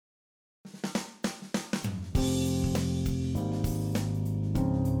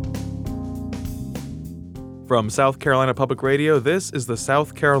From South Carolina Public Radio, this is the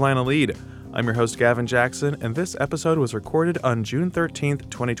South Carolina Lead. I'm your host, Gavin Jackson, and this episode was recorded on June 13th,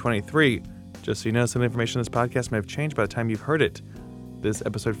 2023. Just so you know, some of the information in this podcast may have changed by the time you've heard it. This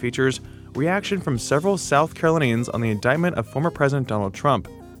episode features reaction from several South Carolinians on the indictment of former President Donald Trump.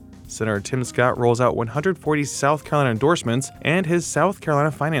 Senator Tim Scott rolls out 140 South Carolina endorsements and his South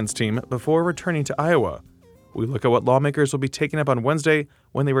Carolina finance team before returning to Iowa. We look at what lawmakers will be taking up on Wednesday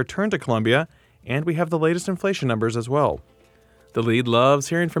when they return to Columbia, and we have the latest inflation numbers as well. The Lead loves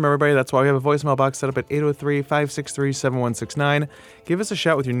hearing from everybody. That's why we have a voicemail box set up at 803-563-7169. Give us a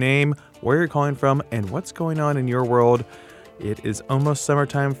shout with your name, where you're calling from, and what's going on in your world. It is almost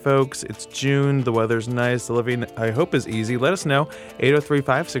summertime, folks. It's June. The weather's nice. The living, I hope, is easy. Let us know.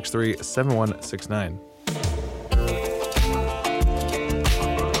 803-563-7169.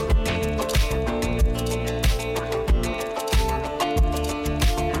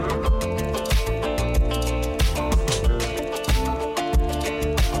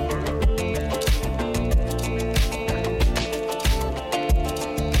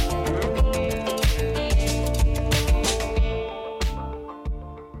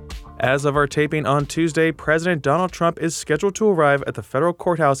 As of our taping on Tuesday, President Donald Trump is scheduled to arrive at the federal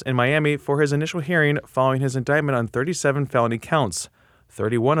courthouse in Miami for his initial hearing following his indictment on 37 felony counts,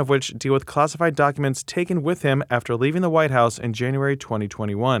 31 of which deal with classified documents taken with him after leaving the White House in January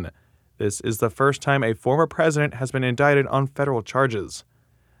 2021. This is the first time a former president has been indicted on federal charges.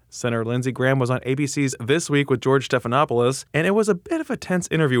 Senator Lindsey Graham was on ABC's This Week with George Stephanopoulos, and it was a bit of a tense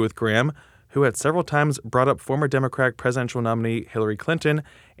interview with Graham, who had several times brought up former Democratic presidential nominee Hillary Clinton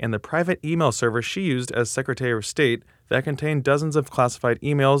and the private email server she used as Secretary of State that contained dozens of classified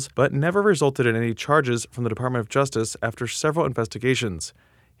emails but never resulted in any charges from the Department of Justice after several investigations.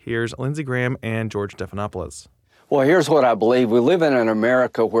 Here's Lindsey Graham and George Stephanopoulos. Well, here's what I believe. We live in an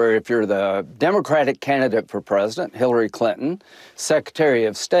America where if you're the Democratic candidate for president, Hillary Clinton, Secretary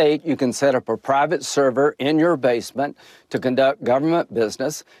of State, you can set up a private server in your basement to conduct government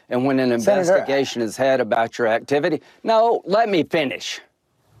business. And when an investigation is had about your activity, no, let me finish.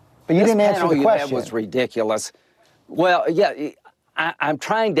 But you didn't answer the question. That was ridiculous. Well, yeah, I'm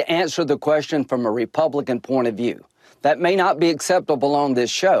trying to answer the question from a Republican point of view. That may not be acceptable on this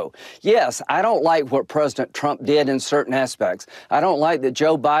show. Yes, I don't like what President Trump did in certain aspects. I don't like that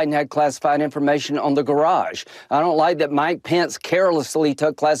Joe Biden had classified information on the garage. I don't like that Mike Pence carelessly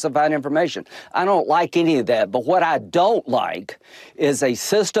took classified information. I don't like any of that. But what I don't like is a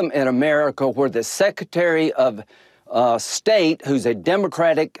system in America where the Secretary of State, who's a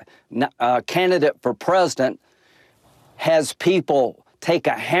Democratic candidate for president, has people take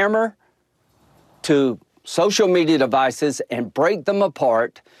a hammer to social media devices and break them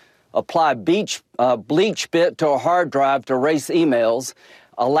apart, apply bleach bit to a hard drive to erase emails,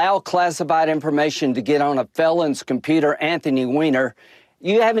 allow classified information to get on a felon's computer, Anthony Weiner.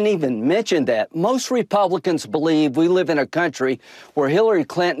 You haven't even mentioned that. Most Republicans believe we live in a country where Hillary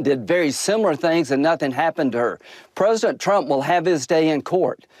Clinton did very similar things and nothing happened to her. President Trump will have his day in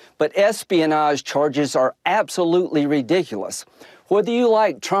court, but espionage charges are absolutely ridiculous. Whether you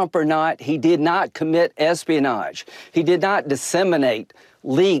like Trump or not, he did not commit espionage. He did not disseminate,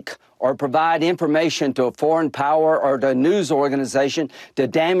 leak, or provide information to a foreign power or to a news organization to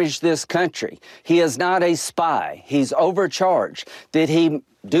damage this country. He is not a spy. He's overcharged. Did he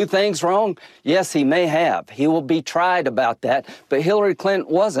do things wrong? Yes, he may have. He will be tried about that, but Hillary Clinton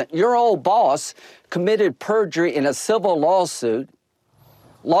wasn't. Your old boss committed perjury in a civil lawsuit,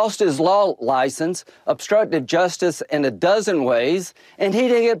 lost his law license, obstructed justice in a dozen ways, and he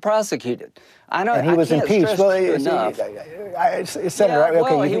didn't get prosecuted. I know. And he was impeached. Well, enough. Senator,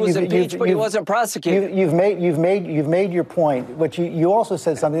 well, he was impeached, but he wasn't prosecuted. You've made your point, but you also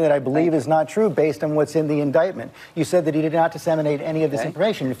said something that I believe is not true based on what's in the indictment. You said that he did not disseminate any of this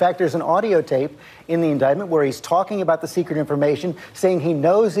information. In fact, there's an audio tape in the indictment where he's talking about the secret information, saying he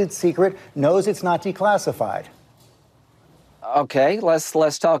knows it's secret, knows it's not declassified. Okay,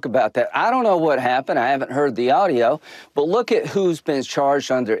 let's talk about that. I don't know what happened. I haven't heard the audio, but look at who's been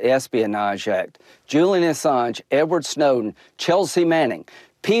charged under Espionage Act. Julian Assange, Edward Snowden, Chelsea Manning.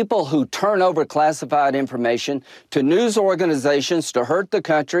 People who turn over classified information to news organizations to hurt the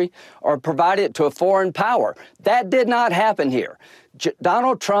country or provide it to a foreign power. That did not happen here.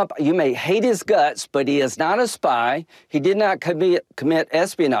 Donald Trump, you may hate his guts, but he is not a spy. He did not commit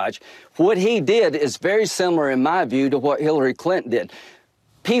espionage. What he did is very similar, in my view, to what Hillary Clinton did.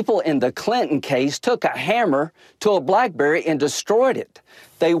 People in the Clinton case took a hammer to a BlackBerry and destroyed it.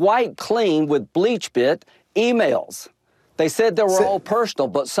 They wiped clean with bleach bit emails. They said they were all personal,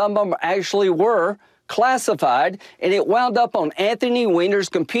 but some of them actually were classified, and it wound up on Anthony Weiner's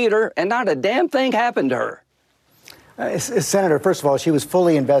computer, and not a damn thing happened to her. Senator, first of all, she was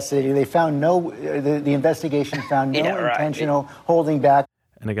fully investigated. They found the investigation found no intentional holding back.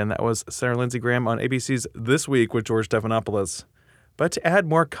 And again, that was Senator Lindsey Graham on ABC's This Week with George Stephanopoulos. But to add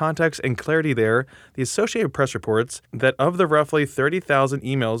more context and clarity there, the Associated Press reports that of the roughly 30,000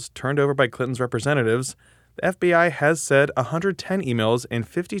 emails turned over by Clinton's representatives, the FBI has said 110 emails and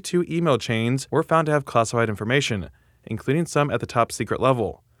 52 email chains were found to have classified information, including some at the top secret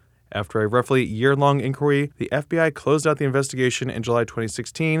level. After a roughly year-long inquiry, the FBI closed out the investigation in July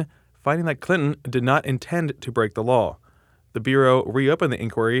 2016, finding that Clinton did not intend to break the law. The Bureau reopened the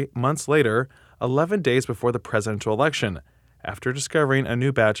inquiry months later, 11 days before the presidential election, after discovering a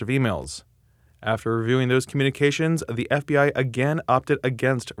new batch of emails. After reviewing those communications, the FBI again opted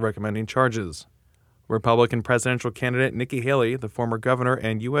against recommending charges. Republican presidential candidate Nikki Haley, the former governor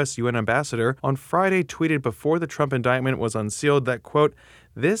and U.S. UN ambassador, on Friday tweeted before the Trump indictment was unsealed that, quote,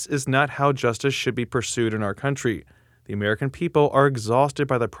 "This is not how justice should be pursued in our country. The American people are exhausted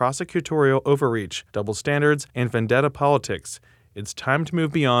by the prosecutorial overreach, double standards, and vendetta politics. It's time to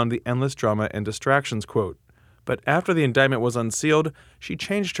move beyond the endless drama and distractions," quote. But after the indictment was unsealed, she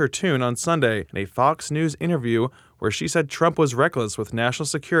changed her tune on Sunday in a Fox News interview where she said Trump was reckless with national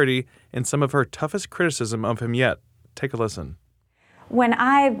security in some of her toughest criticism of him yet. Take a listen. When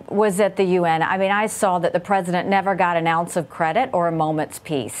I was at the UN, I saw that the president never got an ounce of credit or a moment's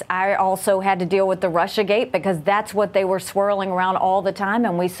peace. I also had to deal with the Russiagate because that's what they were swirling around all the time,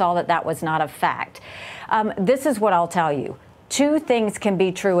 and we saw that that was not a fact. This is what I'll tell you. Two things can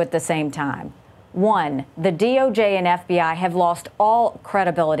be true at the same time. One, the DOJ and FBI have lost all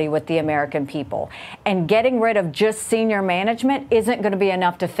credibility with the American people, and getting rid of just senior management isn't going to be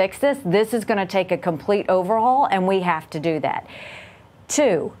enough to fix this. This is going to take a complete overhaul, and we have to do that.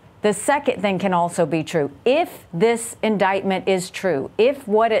 Two, the second thing can also be true. If this indictment is true, if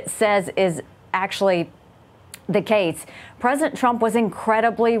what it says is actually the case, President Trump was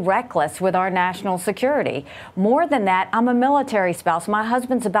incredibly reckless with our national security. More than that, I'm a military spouse. My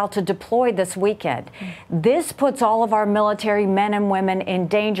husband's about to deploy this weekend. This puts all of our military men and women in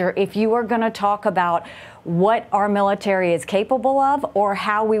danger if you are going to talk about what our military is capable of or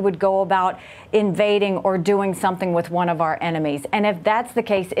how we would go about invading or doing something with one of our enemies. And if that's the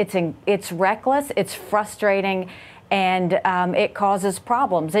case, it's reckless, it's frustrating, and it causes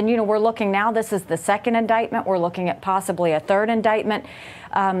problems. And, we're looking now, this is the second indictment. We're looking at possibly a third indictment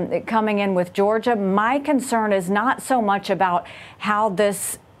coming in with Georgia. My concern is not so much about how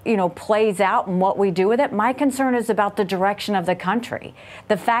this plays out and what we do with it. My concern is about the direction of the country.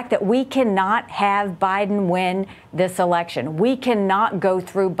 The fact that we cannot have Biden win this election. We cannot go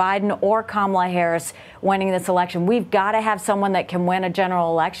through Biden or Kamala Harris winning this election. We've got to have someone that can win a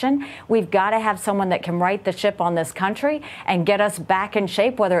general election. We've got to have someone that can right the ship on this country and get us back in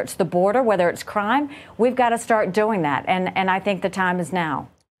shape, whether it's the border, whether it's crime. We've got to start doing that. And I think the time is now.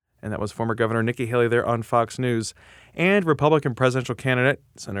 And that was former Governor Nikki Haley there on Fox News. And Republican presidential candidate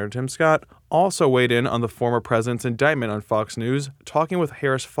Senator Tim Scott also weighed in on the former president's indictment on Fox News, talking with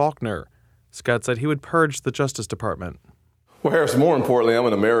Harris Faulkner. Scott said he would purge the Justice Department. Well, Harris, more importantly, I'm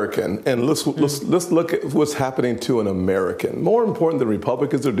an American, and let's look at what's happening to an American. More important than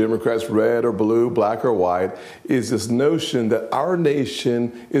Republicans or Democrats, red or blue, black or white, is this notion that our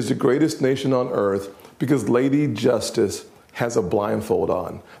nation is the greatest nation on earth because Lady Justice has a blindfold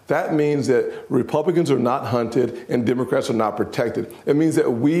on. That means that Republicans are not hunted and Democrats are not protected. It means that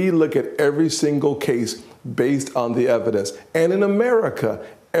we look at every single case based on the evidence. And in America,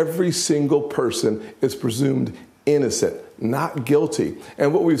 every single person is presumed innocent, not guilty.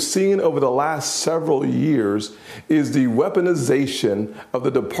 And what we've seen over the last several years is the weaponization of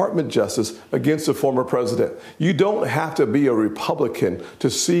the Department of Justice against the former president. You don't have to be a Republican to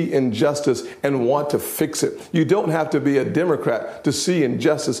see injustice and want to fix it. You don't have to be a Democrat to see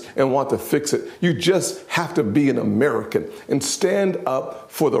injustice and want to fix it. You just have to be an American and stand up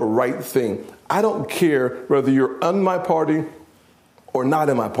for the right thing. I don't care whether you're on my party or not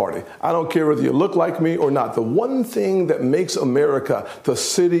in my party. I don't care whether you look like me or not. The one thing that makes America the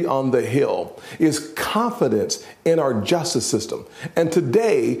city on the hill is confidence in our justice system. And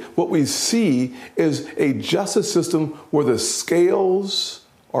today, what we see is a justice system where the scales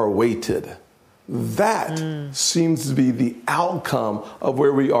are weighted. That seems to be the outcome of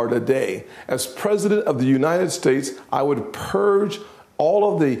where we are today. As President of the United States, I would purge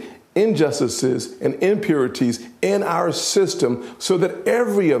all of the injustices and impurities in our system so that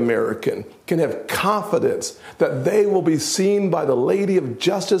every American can have confidence that they will be seen by the Lady of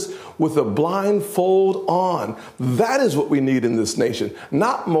Justice with a blindfold on. That is what we need in this nation,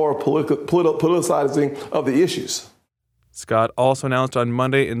 not more politicizing of the issues. Scott also announced on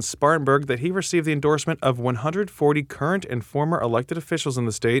Monday in Spartanburg that he received the endorsement of 140 current and former elected officials in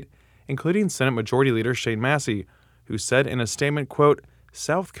the state, including Senate Majority Leader Shane Massey, who said in a statement, quote,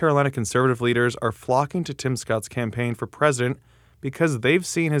 South Carolina conservative leaders are flocking to Tim Scott's campaign for president because they've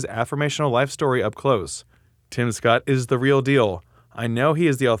seen his affirmational life story up close. Tim Scott is the real deal. I know he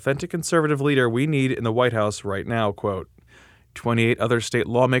is the authentic conservative leader we need in the White House right now, quote. 28 other state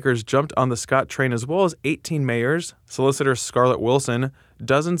lawmakers jumped on the Scott train, as well as 18 mayors, Solicitor Scarlett Wilson,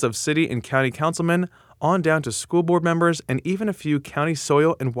 dozens of city and county councilmen, on down to school board members, and even a few county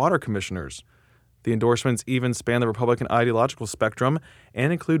soil and water commissioners. The endorsements even span the Republican ideological spectrum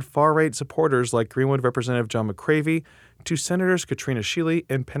and include far-right supporters like Greenwood Representative John McCravey to Senators Katrina Shealy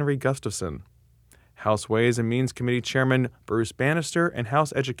and Penry Gustafson. House Ways and Means Committee Chairman Bruce Bannister and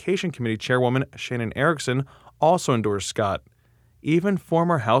House Education Committee Chairwoman Shannon Erickson also endorsed Scott. Even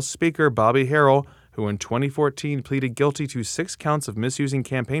former House Speaker Bobby Harrell, who in 2014 pleaded guilty to 6 counts of misusing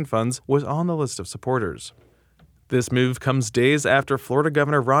campaign funds, was on the list of supporters. This move comes days after Florida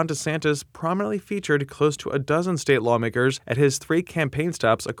Governor Ron DeSantis prominently featured close to a dozen state lawmakers at his 3 campaign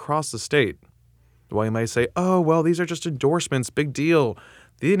stops across the state. While you might say, oh, well, these are just endorsements, big deal,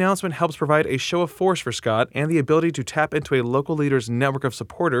 the announcement helps provide a show of force for Scott and the ability to tap into a local leader's network of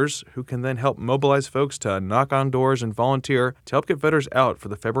supporters who can then help mobilize folks to knock on doors and volunteer to help get voters out for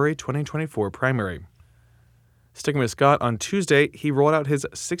the February 2024 primary. Sticking with Scott, on Tuesday, he rolled out his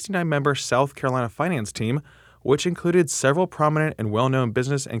 69-member South Carolina finance team, which included several prominent and well-known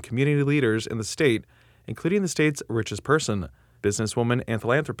business and community leaders in the state, including the state's richest person, businesswoman and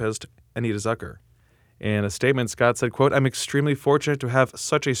philanthropist Anita Zucker. In a statement, Scott said, quote, I'm extremely fortunate to have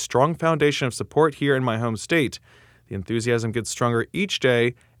such a strong foundation of support here in my home state. The enthusiasm gets stronger each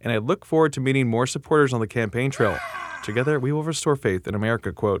day, and I look forward to meeting more supporters on the campaign trail. Together, we will restore faith in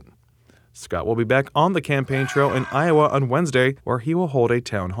America, quote. Scott will be back on the campaign trail in Iowa on Wednesday, where he will hold a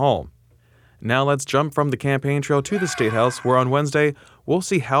town hall. Now let's jump from the campaign trail to the State House, where on Wednesday, we'll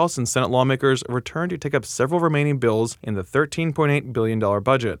see House and Senate lawmakers return to take up several remaining bills in the $13.8 billion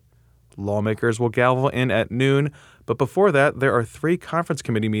budget. Lawmakers will gavel in at noon, but before that, there are 3 conference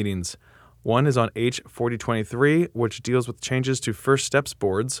committee meetings. One is on H. 4023, which deals with changes to First Steps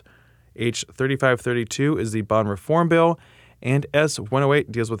boards. H. 3532 is the bond reform bill, and S.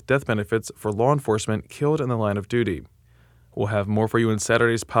 108 deals with death benefits for law enforcement killed in the line of duty. We'll have more for you in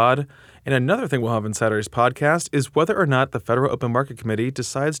Saturday's pod. And another thing we'll have in Saturday's podcast is whether or not the Federal Open Market Committee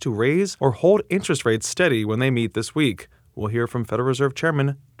decides to raise or hold interest rates steady when they meet this week. We'll hear from Federal Reserve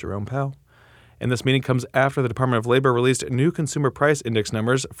Chairman Jerome Powell. And this meeting comes after the Department of Labor released new consumer price index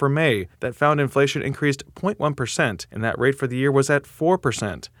numbers for May that found inflation increased 0.1%, and that rate for the year was at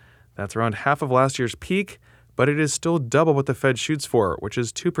 4%. That's around half of last year's peak, but it is still double what the Fed shoots for, which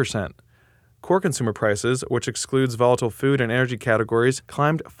is 2%. Core consumer prices, which excludes volatile food and energy categories,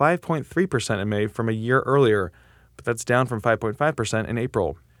 climbed 5.3% in May from a year earlier, but that's down from 5.5% in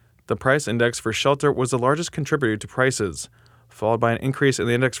April. The price index for shelter was the largest contributor to prices, followed by an increase in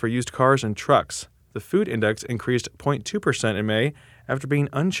the index for used cars and trucks. The food index increased 0.2% in May after being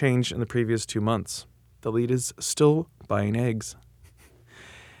unchanged in the previous 2 months. The lead is still buying eggs.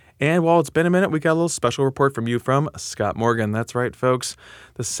 And while it's been a minute, we got a little special report from you from Scott Morgan. That's right, folks.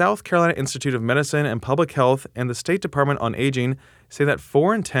 The South Carolina Institute of Medicine and Public Health and the State Department on Aging say that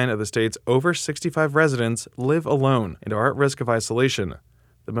 4 in 10 of the state's over 65 residents live alone and are at risk of isolation.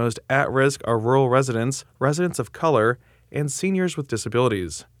 The most at risk are rural residents, residents of color, and seniors with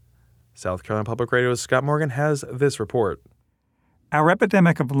disabilities. South Carolina Public Radio's Scott Morgan has this report. Our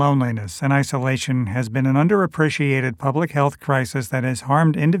epidemic of loneliness and isolation has been an underappreciated public health crisis that has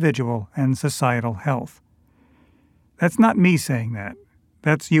harmed individual and societal health. That's not me saying that.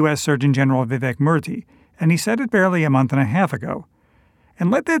 That's U.S. Surgeon General Vivek Murthy, and he said it barely a month and a half ago.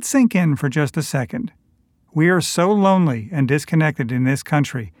 And let that sink in for just a second. We are so lonely and disconnected in this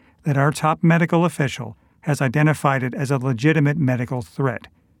country that our top medical official has identified it as a legitimate medical threat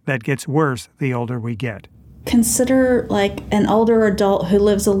that gets worse the older we get. Consider like an older adult who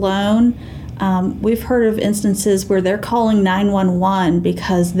lives alone. We've heard of instances where they're calling 911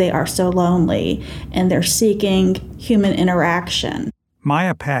 because they are so lonely and they're seeking human interaction.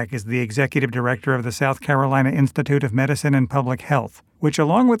 Maya Pack is the executive director of the South Carolina Institute of Medicine and Public Health, which,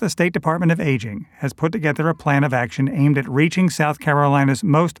 along with the State Department of Aging, has put together a plan of action aimed at reaching South Carolina's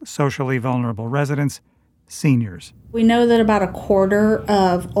most socially vulnerable residents, seniors. We know that about a quarter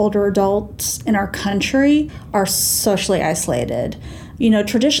of older adults in our country are socially isolated. You know,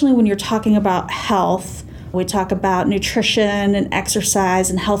 traditionally when you're talking about health, we talk about nutrition and exercise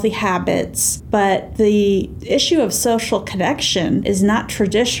and healthy habits, but the issue of social connection is not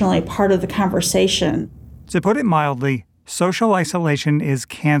traditionally part of the conversation. To put it mildly, Social isolation is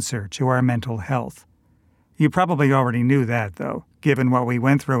cancer to our mental health. You probably already knew that, though, given what we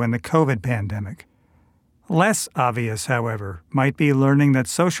went through in the COVID pandemic. Less obvious, however, might be learning that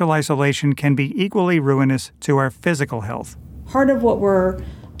social isolation can be equally ruinous to our physical health. Part of what we're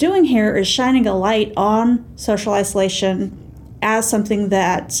doing here is shining a light on social isolation as something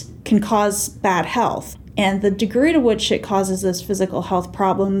that can cause bad health. And the degree to which it causes those physical health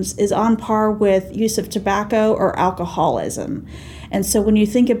problems is on par with use of tobacco or alcoholism. And so when you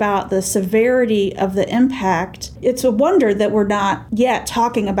think about the severity of the impact, it's a wonder that we're not yet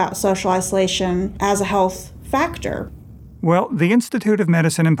talking about social isolation as a health factor. Well, the Institute of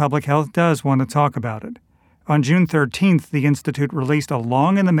Medicine and Public Health does want to talk about it. On June 13th, the Institute released a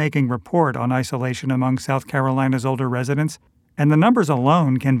long-in-the-making report on isolation among South Carolina's older residents, and the numbers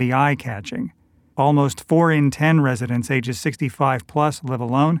alone can be eye-catching. Almost 4 in 10 residents ages 65 plus live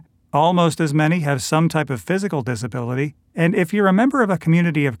alone. Almost as many have some type of physical disability. And if you're a member of a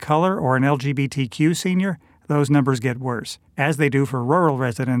community of color or an LGBTQ senior, those numbers get worse, as they do for rural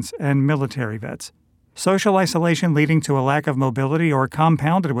residents and military vets. Social isolation leading to a lack of mobility or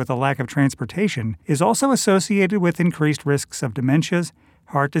compounded with a lack of transportation is also associated with increased risks of dementias,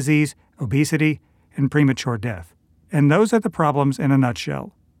 heart disease, obesity, and premature death. And those are the problems in a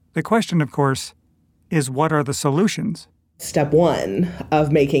nutshell. The question, of course, is what are the solutions? Step one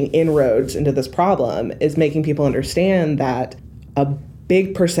of making inroads into this problem is making people understand that a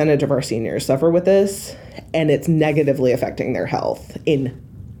big percentage of our seniors suffer with this, and it's negatively affecting their health in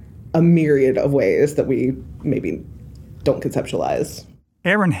a myriad of ways that we maybe don't conceptualize.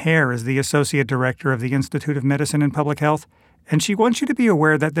 Erin Hare is the Associate Director of the Institute of Medicine and Public Health, and she wants you to be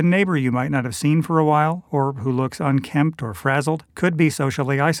aware that the neighbor you might not have seen for a while, or who looks unkempt or frazzled, could be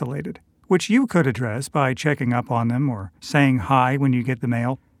socially isolated, which you could address by checking up on them or saying hi when you get the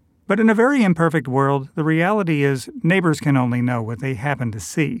mail. But in a very imperfect world, the reality is neighbors can only know what they happen to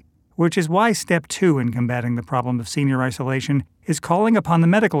see, which is why step 2 in combating the problem of senior isolation is calling upon the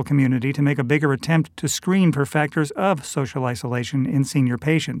medical community to make a bigger attempt to screen for factors of social isolation in senior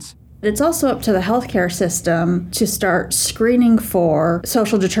patients. It's also up to the healthcare system to start screening for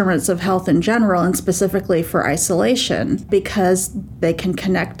social determinants of health in general and specifically for isolation because they can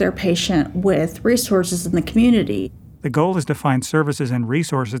connect their patient with resources in the community. The goal is to find services and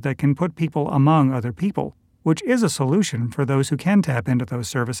resources that can put people among other people, which is a solution for those who can tap into those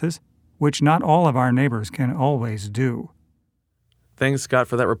services, which not all of our neighbors can always do. Thanks, Scott,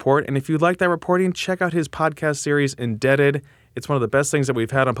 for that report. And if you like that reporting, check out his podcast series, Indebted. It's one of the best things that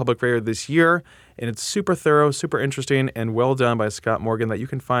we've had on public radio this year, and it's super thorough, super interesting, and well done by Scott Morgan that you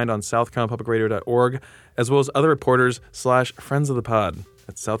can find on southcarolinapublicradio.org, as well as other reporters / friends of the pod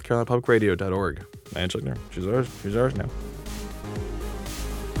at southcarolinapublicradio.org. Angela, she's ours now.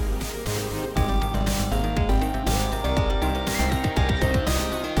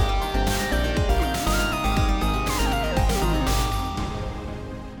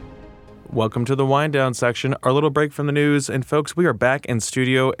 Welcome to the wind down section, our little break from the news. And folks, we are back in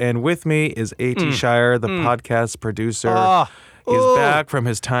studio, and with me is A.T. Shire, the podcast producer. He's back from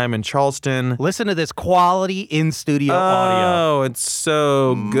his time in Charleston. Listen to this quality in-studio audio. Oh, it's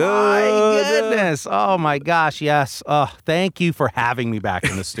so good. My goodness. Oh, my gosh, yes. Thank you for having me back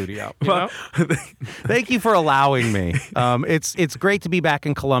in the studio. Thank you for allowing me. It's great to be back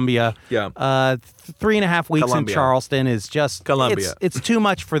in Columbia. Yeah. 3.5 weeks in Charleston is just... Columbia. It's too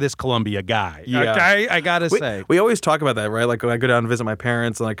much for this Columbia guy. Yeah. Okay? I gotta say. We always talk about that, right? Like when I go down and visit my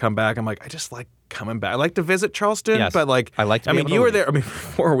parents and I come back, I'm like, I just like coming back. I like to visit Charleston, but like... I like to be you were there,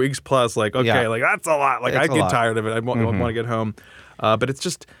 4 weeks plus, like, okay, like that's a lot. Like I get tired of it. I want to get home. But it's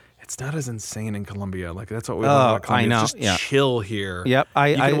just... It's not as insane in Columbia. Like, that's what we love about Columbia. I know. It's just chill here. Yep.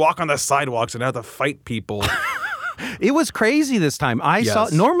 You can walk on the sidewalks and have to fight people. It was crazy this time. I saw,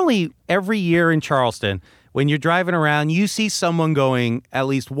 normally every year in Charleston, when you're driving around, you see someone going at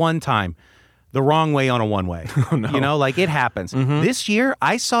least one time the wrong way on a one-way. Oh, no. You know, like it happens. Mm-hmm. This year,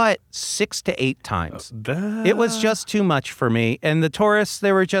 I saw it 6 to 8 times. It was just too much for me. And the tourists,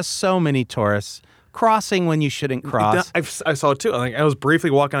 there were just so many tourists crossing when you shouldn't cross. I saw it too. Like, I was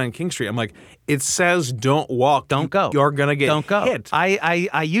briefly walking on King Street. I'm like, it says don't walk. Don't go. You're going to get hit.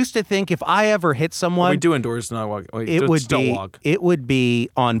 I used to think if I ever hit someone... We do endorse not walk. Don't walk. It would be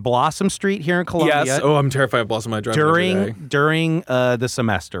on Blossom Street here in Columbia. Yes. Oh, I'm terrified of Blossom. I drive every day. During the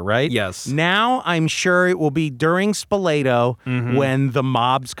semester, right? Yes. Now I'm sure it will be during Spoleto when the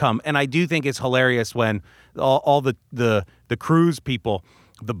mobs come. And I do think it's hilarious when all the cruise people...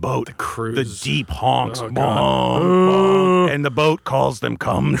 The boat, the deep honks, bonk, bonk, and the boat calls them,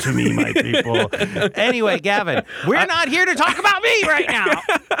 come to me, my people. Anyway, Gavin, we're not here to talk about me right now,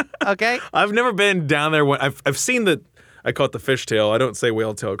 okay? I've never been down there. I've seen I call it the fishtail. I don't say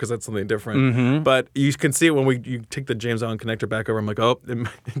whale tail because that's something different. Mm-hmm. But you can see it when you take the James Allen connector back over. I'm like, oh, and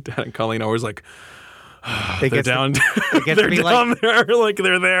Dad and Colleen are always like, they're down. They're down there, like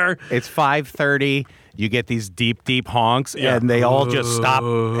they're there. It's 5:30. You get these deep, deep honks, and they all just stop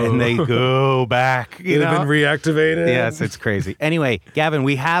and they go back. They've been reactivated. Yes, it's crazy. Anyway, Gavin,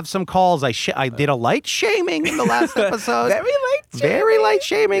 we have some calls. I did a light shaming in the last episode. Very light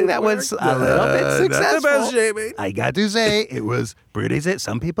shaming. That was a little bit successful. Not the best shaming. I got to say, it was pretty.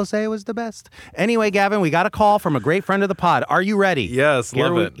 Some people say it was the best. Anyway, Gavin, we got a call from a great friend of the pod. Are you ready? Yes,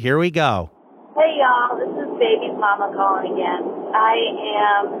 love it. Here we go. Hey, y'all. This is Baby's mama calling again. I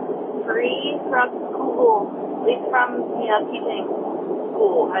am free from school, at least from, teaching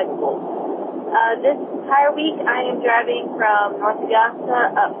school, high school. This entire week, I am driving from North Augusta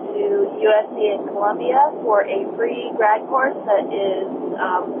up to USC in Columbia for a free grad course that is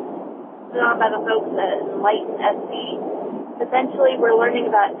put on by the folks at Enlighten SC. Essentially, we're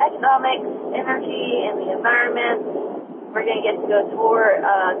learning about economics, energy, and the environment. We're going to get to go tour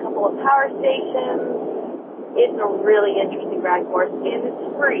a couple of power stations. It's a really interesting grad course, and it's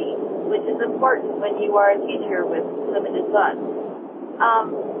free, which is important when you are a teacher with limited funds.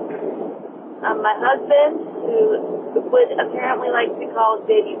 My husband, who would apparently like to be called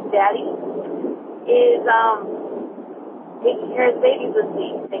baby's daddy, is taking care of the babies this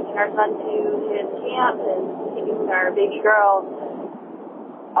week, taking our son to his camp and taking our baby girl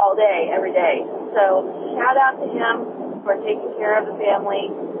all day, every day. So shout out to him for taking care of the family.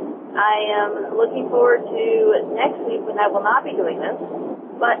 I am looking forward to next week when I will not be doing this,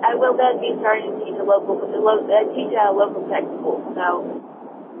 but I will then be starting to teach at a local tech school. So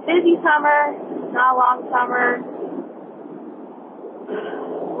busy summer, not a long summer.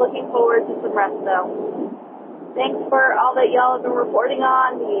 Looking forward to some rest though. Thanks for all that y'all have been reporting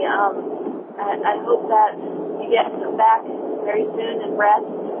on. I hope that you get back very soon and rest.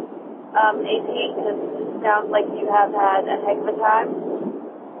 AT, because it sounds like you have had a heck of a time.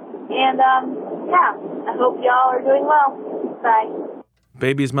 And, I hope y'all are doing well. Bye.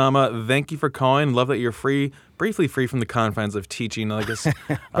 Baby's mama, thank you for calling. Love that you're briefly free from the confines of teaching, I guess.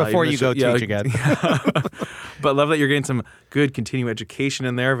 Before you go teach again. But love that you're getting some good continuing education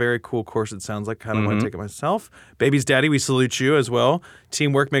in there. Very cool course, it sounds like. Kind of want to take it myself. Baby's daddy, we salute you as well.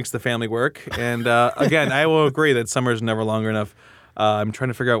 Teamwork makes the family work. And again, I will agree that summer is never long enough. I'm trying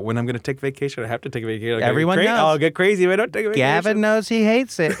to figure out when I'm going to take vacation. I have to take a vacation. Everyone knows. I'll get crazy if I don't take a vacation. Gavin knows he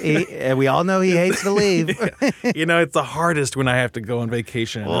hates it. We all know he hates to leave. It's the hardest when I have to go on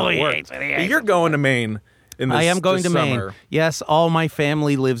vacation. You're going to Maine. I am going to summer. Maine. Yes, all my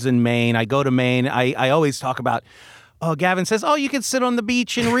family lives in Maine. I go to Maine. I always talk about, Gavin says, you can sit on the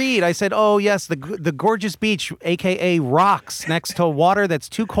beach and read. I said, yes, the gorgeous beach, a.k.a. rocks, next to water that's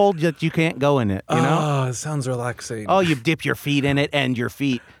too cold that you can't go in it, you know? Oh, it sounds relaxing. You dip your feet in it and your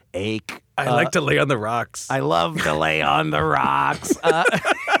feet ache. I like to lay on the rocks. I love to lay on the rocks.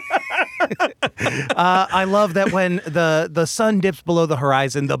 I love that when the sun dips below the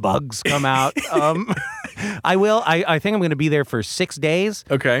horizon, the bugs come out. I think I'm going to be there for 6 days.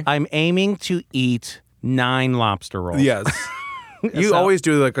 Okay. I'm aiming to eat 9 lobster rolls. Yes. You always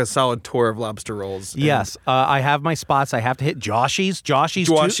do like a solid tour of lobster rolls. Yes. I have my spots. I have to hit Joshy's.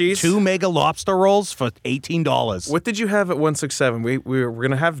 Two mega lobster rolls for $18. What did you have at 167? We were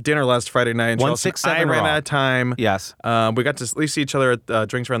going to have dinner last Friday night in Chelsea. 167 I ran raw. out of time. Yes. We got to at least see each other at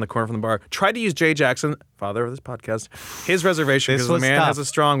drinks around the corner from the bar. Tried to use Jay Jackson, father of this podcast, his reservation because the man has a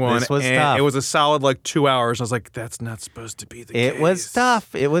strong one. This was and tough. It was a solid 2 hours. I was like, that's not supposed to be the case. It was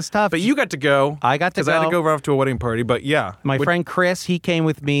tough. But you got to go. I got to go. Because I had to go off to a wedding party. But yeah. My friend Chris, he came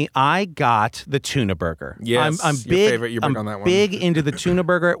with me. I got the tuna burger. Yes, I'm your big. favorite. You're big on that one. Big into the tuna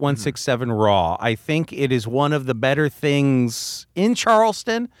burger at 167 Raw. I think it is one of the better things in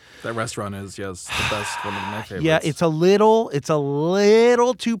Charleston. That restaurant is, yes, the best. One of my favorites. Yeah, it's a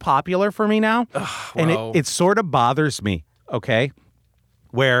little too popular for me now, and it sort of bothers me. Okay,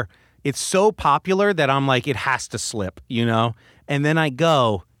 where it's so popular that I'm like, it has to slip, and then I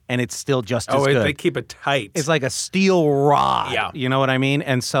go. And it's still just as good. They keep it tight. It's like a steel rod. Yeah. You know what I mean?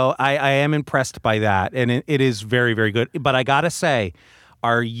 And so I am impressed by that. And it is very, very good. But I got to say,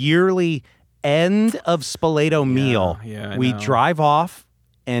 our yearly end of Spoleto meal, we drive off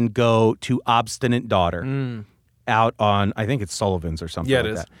and go to Obstinate Daughter out on, I think it's Sullivan's or something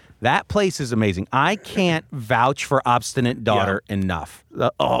like that. That place is amazing. I can't vouch for Obstinate Daughter enough.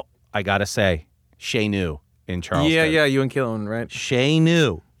 I got to say, Chez Nous in Charleston. Yeah, you and Keelan, right? Chez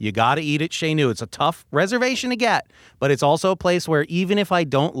Nous. You got to eat at Chez Nu. It's a tough reservation to get, but it's also a place where even if I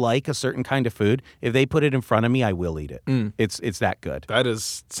don't like a certain kind of food, if they put it in front of me, I will eat it. It's that good. That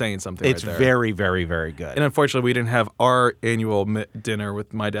is saying something It's right there. very, very, very good. And unfortunately, we didn't have our annual dinner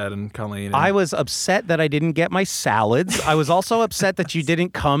with my dad and Colleen. I was upset that I didn't get my salads. I was also upset that you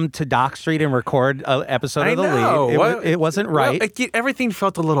didn't come to Dock Street and record an episode of The Lead. It wasn't right. Well, everything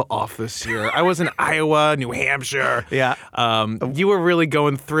felt a little off this year. I was in Iowa, New Hampshire. Yeah. You were really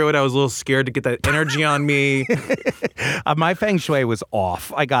going through it. I was a little scared to get that energy on me. My feng shui was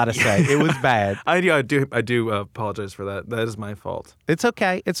off, I gotta say. It was bad. I do apologize for that. That is my fault. It's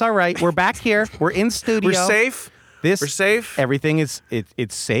okay. It's all right. We're back here. We're in studio. We're safe. We're safe. Everything is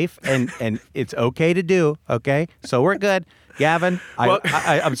it's safe and it's okay to do. Okay, so we're good. Gavin,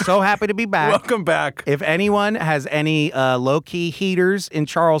 I'm so happy to be back. Welcome back. If anyone has any low-key heaters in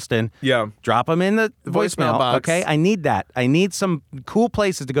Charleston, drop them in the voicemail box. Okay, I need that. I need some cool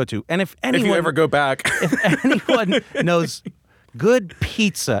places to go to. And if you ever go back, if anyone knows good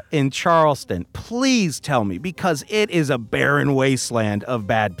pizza in Charleston, please tell me, because it is a barren wasteland of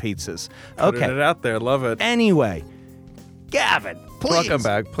bad pizzas. Okay, putting it out there, love it. Anyway, Gavin, please. Welcome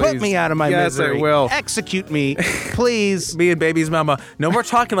back. Please. Put me out of my misery. Yes, I will. Execute me, please. Me and baby's mama. No more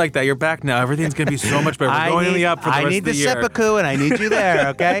talking like that. You're back now. Everything's going to be so much better. We're going in the up for the rest of the year. I need the seppuku, and I need you there,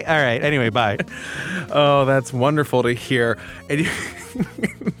 okay? All right. Anyway, bye. Oh, that's wonderful to hear. And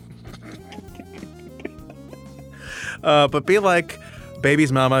but be like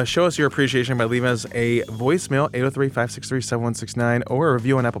baby's mama. Show us your appreciation by leaving us a voicemail, 803-563-7169, or a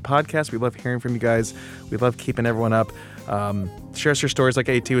review on Apple Podcasts. We love hearing from you guys. We love keeping everyone up. Share us your stories like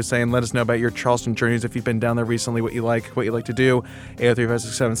AT was saying. Let us know about your Charleston journeys if you've been down there recently, what you like to do,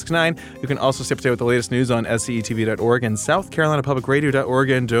 803-563-7169. You can also stay up to date with the latest news on scetv.org and southcarolinapublicradio.org.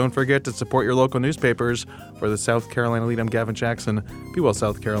 And don't forget to support your local newspapers. For the South Carolina Lead, I'm Gavin Jackson. Be well,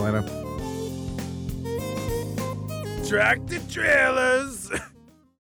 South Carolina. Tractor trailers.